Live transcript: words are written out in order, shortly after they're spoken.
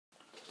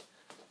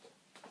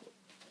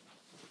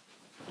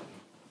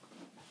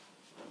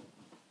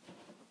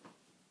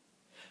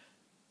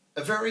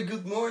A very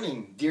good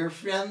morning, dear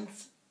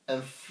friends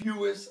and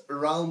viewers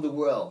around the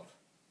world.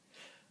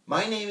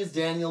 My name is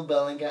Daniel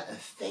Bellinga and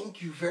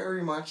thank you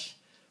very much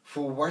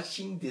for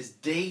watching this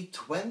day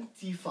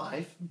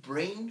 25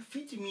 Brain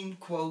Vitamine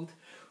quote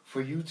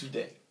for you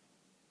today.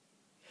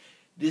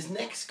 This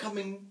next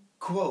coming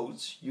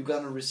quotes you're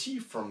gonna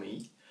receive from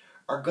me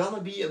are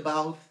gonna be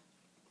about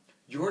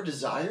your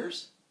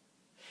desires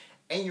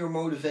and your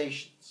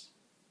motivations.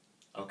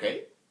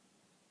 Okay?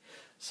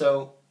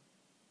 So,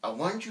 I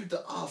want you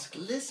to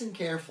listen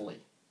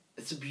carefully.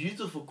 It's a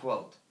beautiful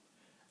quote.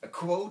 A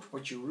quote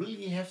what you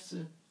really have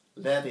to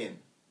let in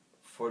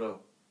for the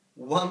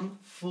one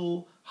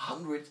full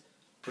 100%.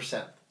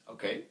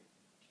 Okay?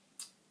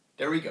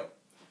 There we go.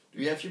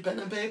 Do you have your pen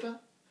and paper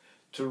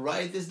to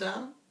write this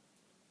down?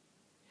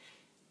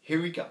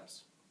 Here he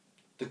comes.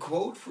 The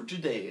quote for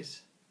today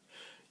is,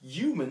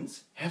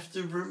 humans have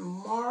the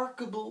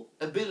remarkable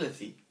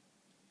ability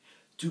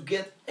to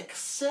get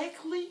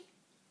exactly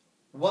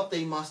what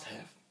they must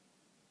have.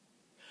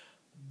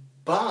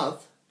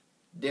 But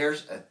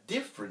there's a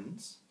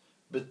difference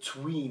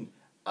between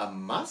a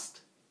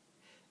must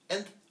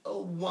and a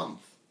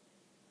want.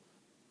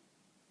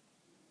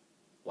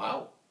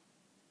 Wow.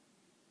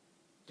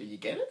 Do you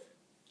get it?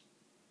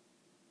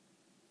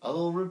 I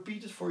will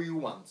repeat it for you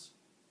once.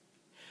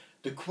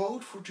 The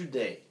quote for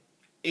today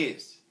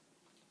is,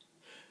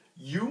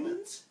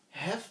 humans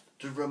have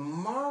the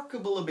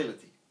remarkable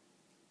ability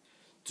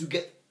to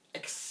get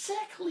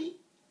exactly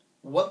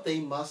what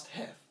they must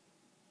have.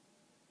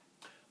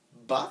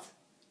 But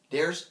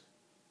there's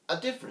a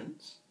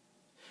difference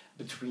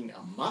between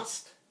a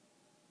must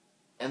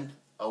and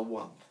a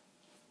want.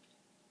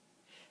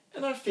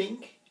 And I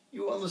think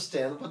you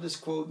understand what this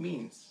quote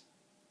means.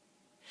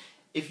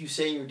 If you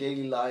say in your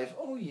daily life,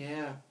 oh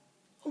yeah,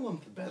 I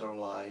want a better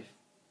life,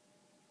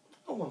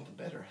 I want a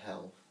better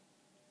health,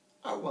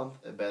 I want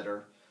a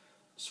better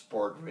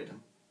sport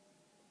rhythm,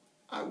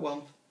 I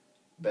want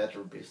better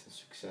business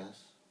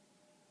success,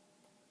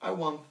 I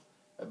want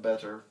a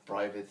better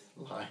private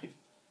life,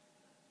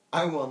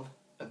 I want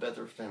a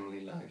better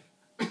family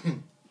life.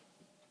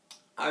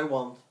 I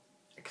want,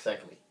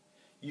 exactly.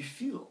 You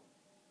feel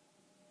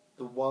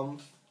the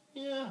want,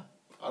 yeah,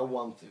 I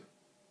want to.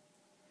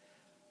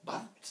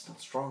 But it's not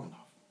strong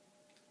enough.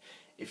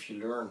 If you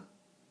learn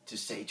to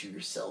say to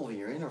yourself in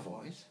your inner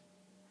voice,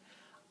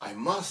 I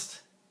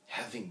must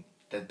having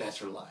that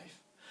better life.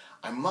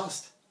 I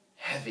must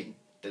having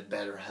that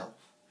better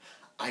health.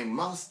 I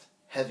must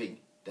having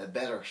that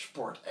better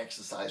sport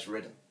exercise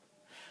rhythm.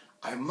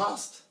 I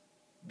must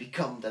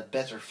become that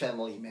better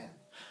family man.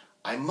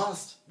 I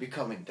must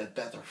becoming that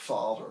better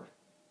father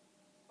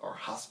or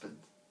husband.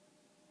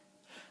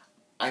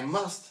 I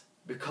must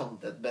become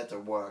that better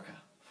worker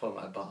for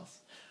my boss.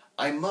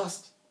 I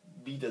must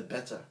be that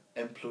better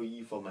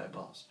employee for my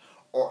boss.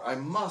 Or I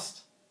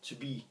must to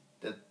be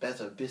that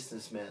better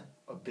businessman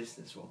or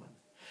businesswoman.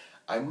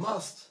 I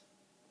must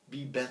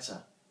be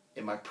better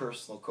in my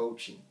personal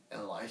coaching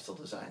and lifestyle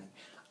designing.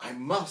 I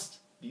must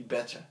be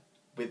better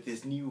with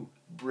this new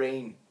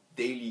brain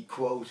daily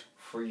quote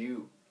for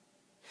you.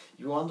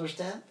 You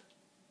understand?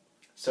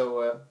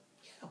 So,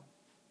 yeah,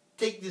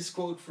 take this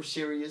quote for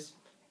serious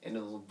and it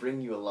will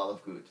bring you a lot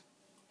of good.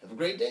 Have a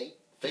great day.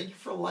 Thank you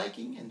for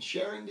liking and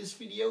sharing this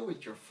video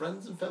with your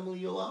friends and family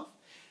you love.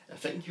 And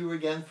thank you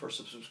again for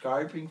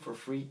subscribing for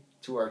free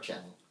to our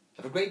channel.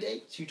 Have a great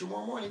day. See you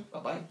tomorrow morning.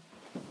 Bye-bye.